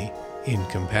puny in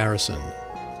comparison.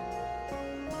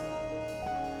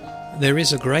 There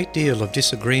is a great deal of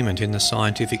disagreement in the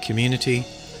scientific community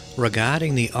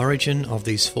regarding the origin of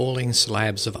these falling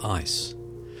slabs of ice,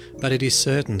 but it is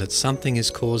certain that something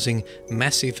is causing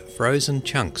massive frozen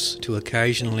chunks to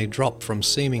occasionally drop from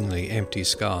seemingly empty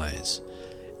skies.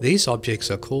 These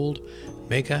objects are called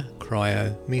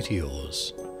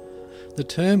Megacryometeors. The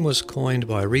term was coined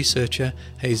by researcher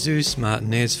Jesus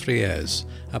Martinez Frias,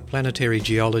 a planetary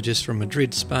geologist from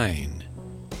Madrid, Spain.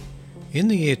 In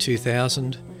the year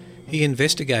 2000, he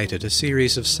investigated a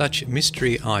series of such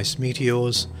mystery ice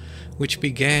meteors, which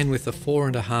began with a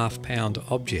 4.5-pound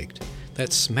object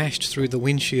that smashed through the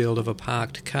windshield of a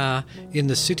parked car in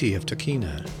the city of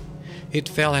Turkina. It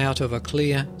fell out of a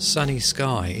clear, sunny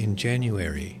sky in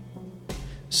January.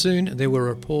 Soon there were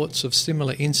reports of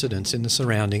similar incidents in the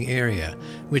surrounding area,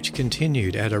 which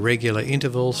continued at irregular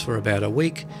intervals for about a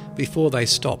week before they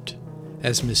stopped,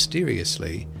 as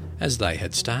mysteriously as they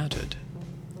had started.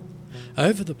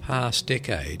 Over the past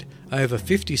decade, over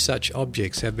 50 such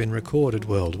objects have been recorded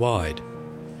worldwide.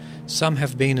 Some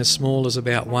have been as small as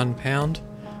about 1 pound,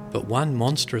 but one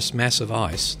monstrous mass of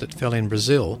ice that fell in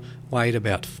Brazil weighed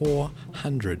about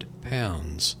 400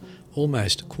 pounds,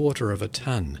 almost a quarter of a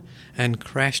tonne, and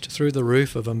crashed through the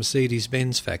roof of a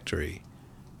Mercedes-Benz factory.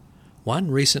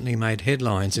 One recently made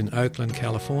headlines in Oakland,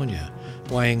 California,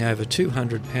 weighing over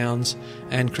 200 pounds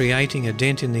and creating a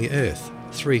dent in the earth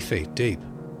 3 feet deep.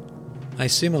 A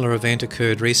similar event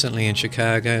occurred recently in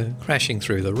Chicago, crashing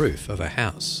through the roof of a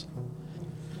house.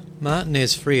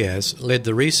 Martínez Frias led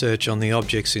the research on the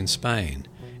objects in Spain,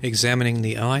 examining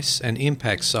the ice and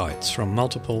impact sites from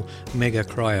multiple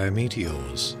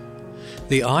Megacryometeors.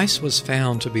 The ice was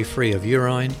found to be free of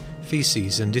urine,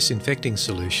 feces and disinfecting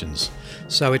solutions,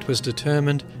 so it was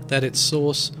determined that its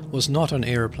source was not an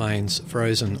aeroplane's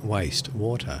frozen waste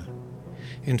water.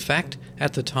 In fact,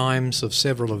 at the times of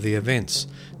several of the events,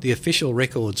 the official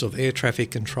records of air traffic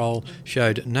control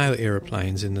showed no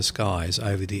aeroplanes in the skies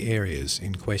over the areas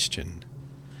in question.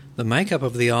 The makeup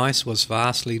of the ice was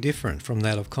vastly different from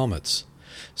that of comets,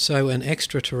 so an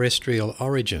extraterrestrial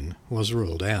origin was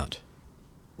ruled out.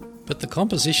 But the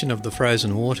composition of the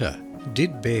frozen water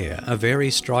did bear a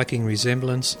very striking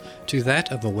resemblance to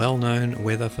that of a well-known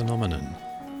weather phenomenon,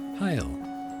 hail.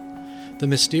 The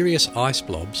mysterious ice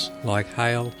blobs, like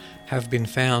hail, have been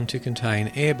found to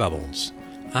contain air bubbles,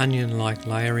 onion-like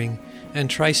layering, and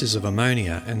traces of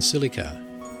ammonia and silica.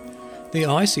 The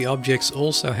icy objects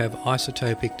also have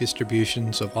isotopic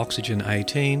distributions of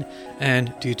oxygen-18 and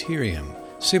deuterium,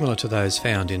 similar to those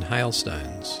found in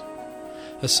hailstones.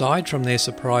 Aside from their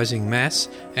surprising mass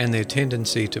and their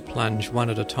tendency to plunge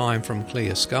one at a time from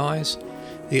clear skies,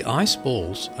 the ice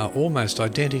balls are almost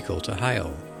identical to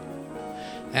hail.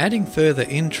 Adding further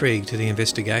intrigue to the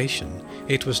investigation,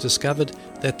 it was discovered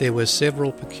that there were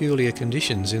several peculiar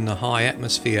conditions in the high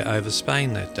atmosphere over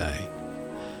Spain that day.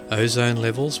 Ozone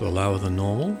levels were lower than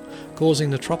normal,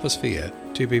 causing the troposphere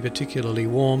to be particularly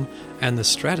warm and the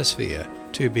stratosphere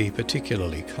to be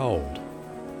particularly cold.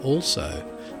 Also,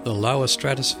 the lower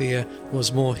stratosphere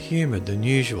was more humid than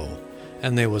usual,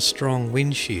 and there was strong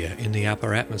wind shear in the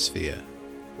upper atmosphere.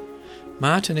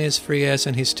 Martínez Frias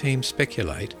and his team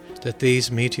speculate that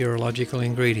these meteorological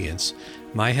ingredients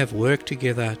may have worked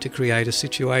together to create a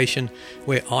situation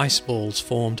where ice balls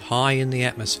formed high in the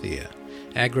atmosphere,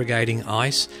 aggregating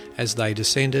ice as they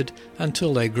descended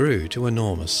until they grew to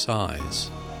enormous size.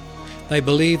 They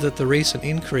believe that the recent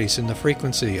increase in the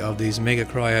frequency of these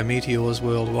megacryometeors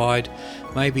worldwide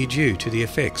may be due to the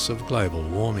effects of global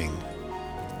warming.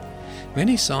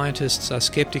 Many scientists are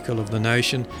skeptical of the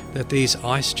notion that these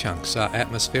ice chunks are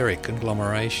atmospheric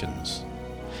conglomerations.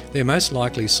 Their most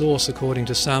likely source, according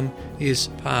to some, is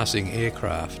passing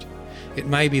aircraft. It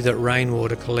may be that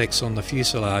rainwater collects on the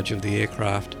fuselage of the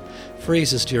aircraft,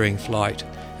 freezes during flight,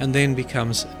 and then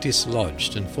becomes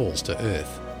dislodged and falls to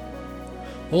Earth.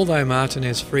 Although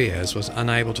Martínez Frias was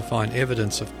unable to find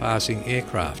evidence of passing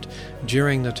aircraft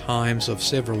during the times of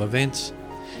several events,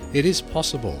 it is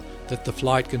possible that the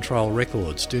flight control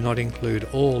records do not include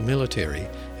all military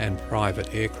and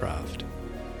private aircraft.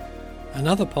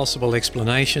 Another possible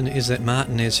explanation is that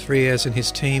Martínez Frias and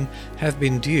his team have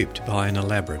been duped by an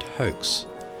elaborate hoax.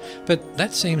 But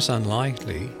that seems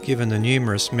unlikely, given the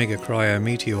numerous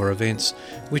megacryometeor events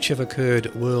which have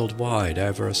occurred worldwide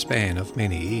over a span of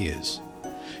many years.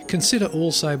 Consider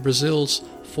also Brazil's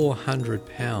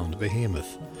 400-pound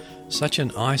behemoth. Such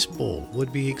an ice ball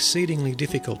would be exceedingly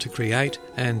difficult to create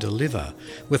and deliver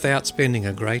without spending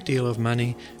a great deal of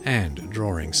money and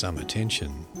drawing some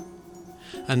attention.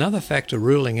 Another factor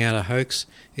ruling out a hoax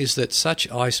is that such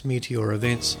ice meteor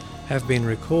events have been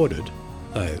recorded,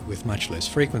 though with much less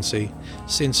frequency,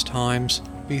 since times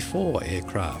before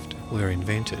aircraft were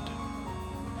invented.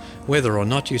 Whether or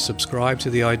not you subscribe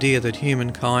to the idea that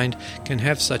humankind can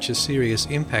have such a serious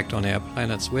impact on our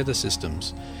planet's weather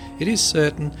systems, it is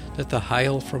certain that the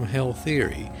hail from hell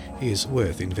theory is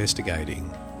worth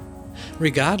investigating.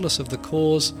 Regardless of the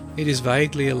cause, it is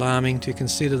vaguely alarming to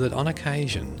consider that on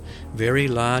occasion, very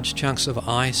large chunks of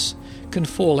ice can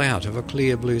fall out of a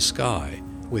clear blue sky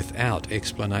without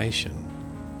explanation.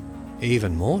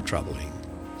 Even more troubling,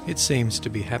 it seems to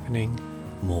be happening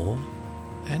more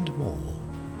and more.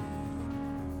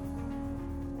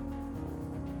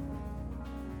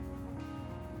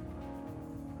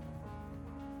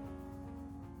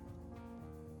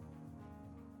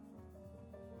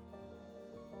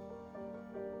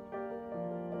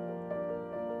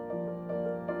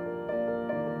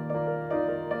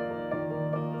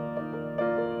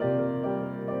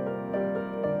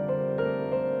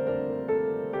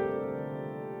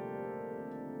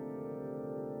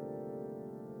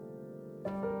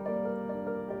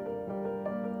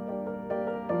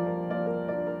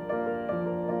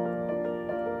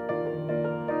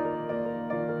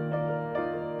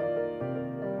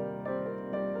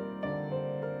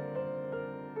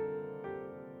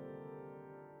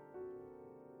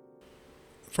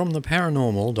 From the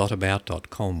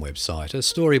paranormal.about.com website, a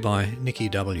story by Nikki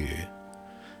W.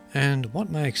 And what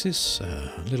makes this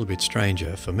a little bit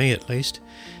stranger, for me at least,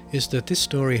 is that this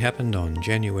story happened on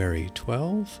January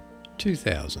 12,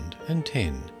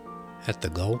 2010, at the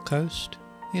Gold Coast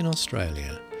in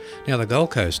Australia. Now, the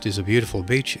Gold Coast is a beautiful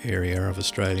beach area of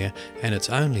Australia, and it's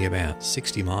only about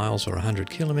 60 miles or 100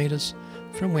 kilometres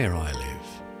from where I live.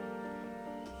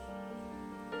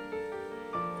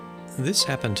 This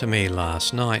happened to me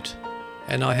last night,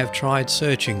 and I have tried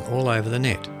searching all over the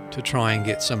net to try and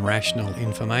get some rational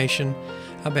information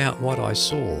about what I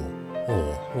saw,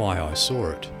 or why I saw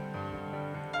it.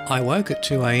 I woke at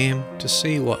 2 a.m. to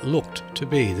see what looked to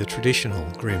be the traditional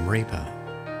Grim Reaper.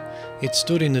 It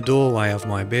stood in the doorway of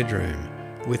my bedroom,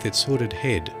 with its hooded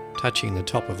head touching the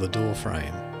top of the door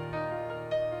frame.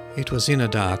 It was in a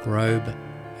dark robe,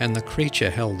 and the creature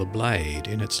held the blade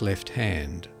in its left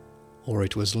hand, or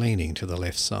it was leaning to the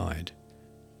left side,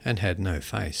 and had no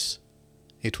face.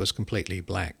 It was completely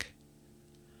black.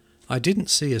 I didn't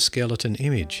see a skeleton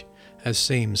image, as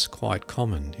seems quite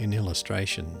common in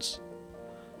illustrations.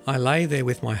 I lay there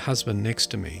with my husband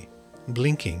next to me,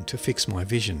 blinking to fix my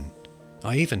vision.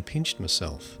 I even pinched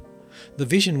myself. The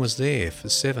vision was there for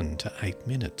 7 to 8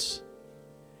 minutes.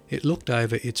 It looked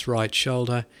over its right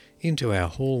shoulder into our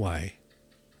hallway.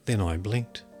 Then I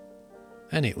blinked,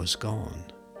 and it was gone.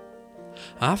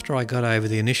 After I got over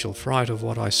the initial fright of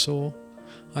what I saw,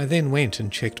 I then went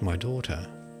and checked my daughter.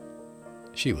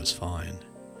 She was fine.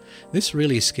 This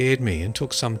really scared me and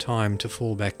took some time to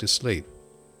fall back to sleep.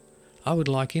 I would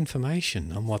like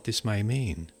information on what this may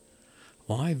mean.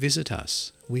 Why visit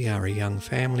us? We are a young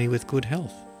family with good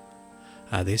health.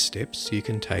 Are there steps you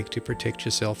can take to protect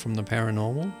yourself from the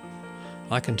paranormal?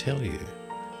 I can tell you,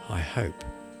 I hope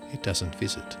it doesn't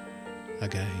visit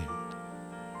again.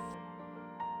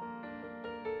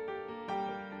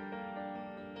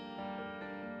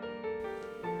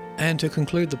 And to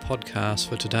conclude the podcast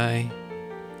for today,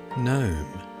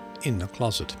 Gnome in the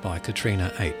Closet by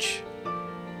Katrina H.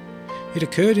 It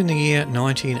occurred in the year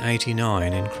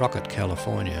 1989 in Crocs,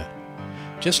 California.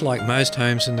 Just like most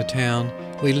homes in the town,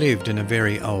 we lived in a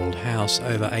very old house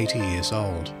over 80 years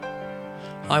old.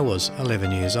 I was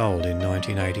 11 years old in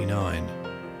 1989.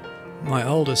 My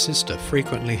older sister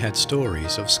frequently had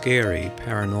stories of scary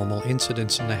paranormal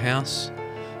incidents in the house,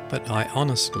 but I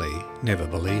honestly never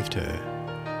believed her.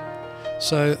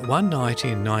 So one night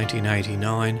in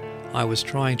 1989, I was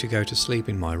trying to go to sleep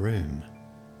in my room.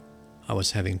 I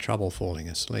was having trouble falling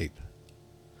asleep.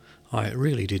 I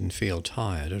really didn't feel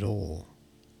tired at all.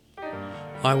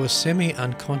 I was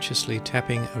semi-unconsciously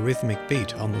tapping a rhythmic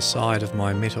beat on the side of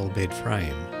my metal bed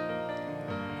frame.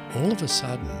 All of a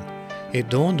sudden, it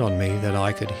dawned on me that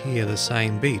I could hear the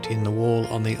same beat in the wall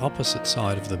on the opposite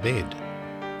side of the bed.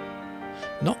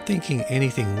 Not thinking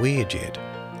anything weird yet,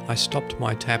 I stopped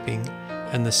my tapping,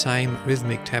 and the same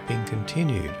rhythmic tapping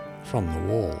continued from the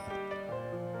wall.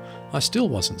 I still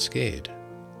wasn't scared.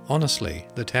 Honestly,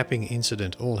 the tapping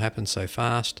incident all happened so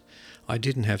fast, I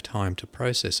didn't have time to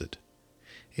process it.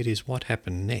 It is what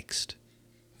happened next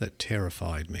that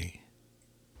terrified me.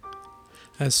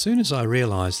 As soon as I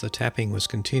realised the tapping was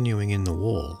continuing in the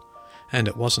wall, and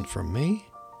it wasn't from me,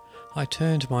 I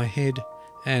turned my head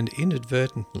and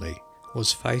inadvertently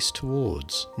was face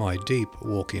towards my deep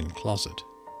walk-in closet.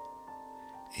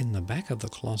 In the back of the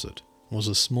closet was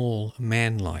a small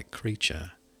man-like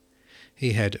creature.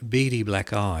 He had beady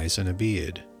black eyes and a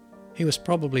beard. He was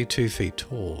probably 2 feet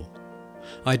tall.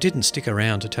 I didn't stick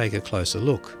around to take a closer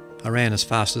look. I ran as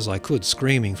fast as I could,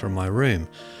 screaming from my room.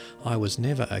 I was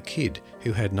never a kid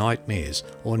who had nightmares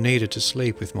or needed to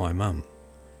sleep with my mum.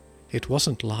 It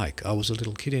wasn't like I was a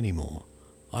little kid anymore.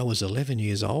 I was 11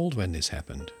 years old when this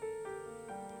happened.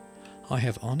 I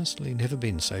have honestly never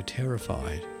been so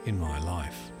terrified in my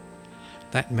life.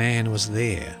 That man was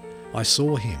there. I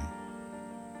saw him.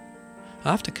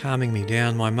 After calming me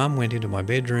down, my mum went into my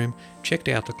bedroom, checked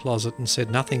out the closet and said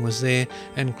nothing was there,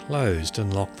 and closed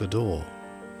and locked the door.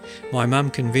 My mum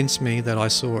convinced me that I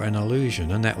saw an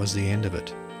illusion, and that was the end of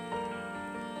it.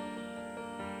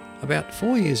 About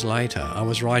 4 years later, I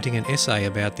was writing an essay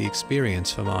about the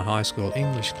experience for my high school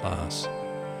English class.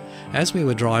 As we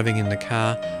were driving in the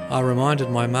car, I reminded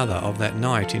my mother of that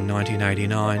night in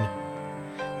 1989.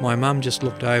 My mum just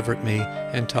looked over at me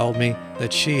and told me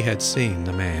that she had seen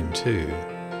the man too.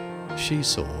 She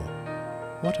saw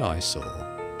what I saw.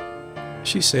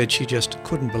 She said she just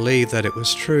couldn't believe that it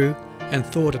was true and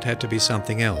thought it had to be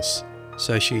something else,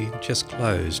 so she just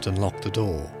closed and locked the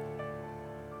door.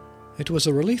 It was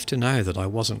a relief to know that I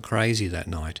wasn't crazy that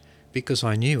night, because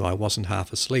I knew I wasn't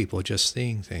half asleep or just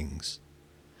seeing things.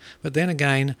 But then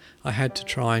again, I had to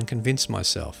try and convince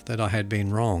myself that I had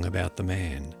been wrong about the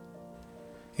man.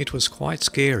 It was quite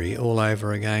scary all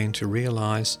over again to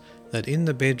realise that in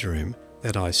the bedroom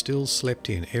that I still slept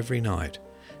in every night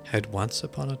had once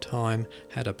upon a time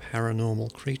had a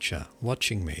paranormal creature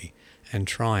watching me and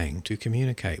trying to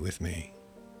communicate with me.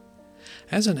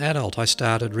 As an adult, I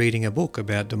started reading a book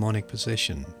about demonic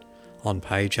possession. On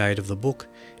page 8 of the book,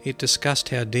 it discussed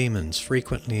how demons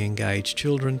frequently engage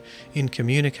children in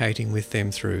communicating with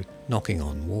them through knocking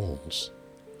on walls.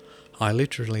 I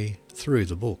literally threw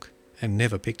the book and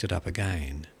never picked it up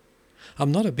again.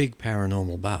 I'm not a big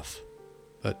paranormal buff,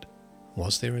 but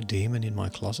was there a demon in my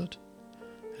closet?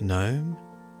 Gnome?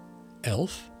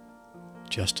 Elf?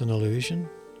 Just an illusion?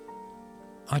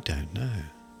 I don't know.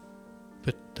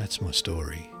 But that's my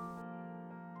story.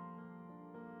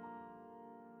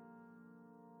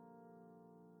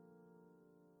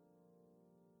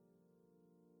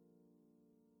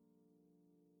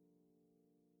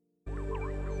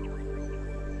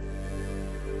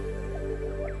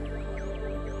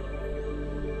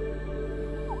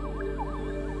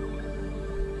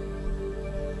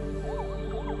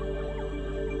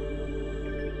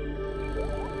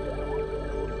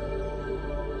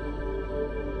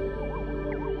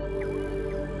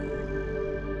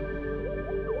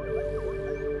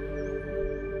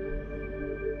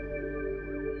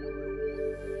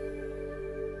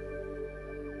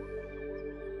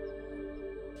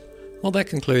 Well, that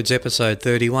concludes episode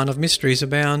 31 of Mysteries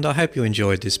Abound. I hope you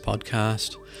enjoyed this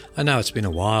podcast. I know it's been a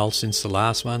while since the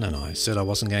last one, and I said I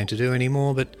wasn't going to do any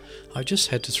more, but I just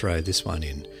had to throw this one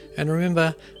in. And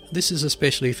remember, this is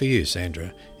especially for you,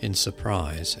 Sandra, in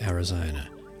Surprise, Arizona.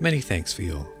 Many thanks for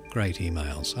your great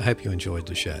emails. I hope you enjoyed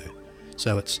the show.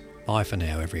 So it's bye for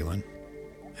now, everyone.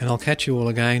 And I'll catch you all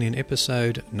again in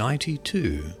episode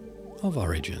 92 of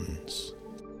Origins.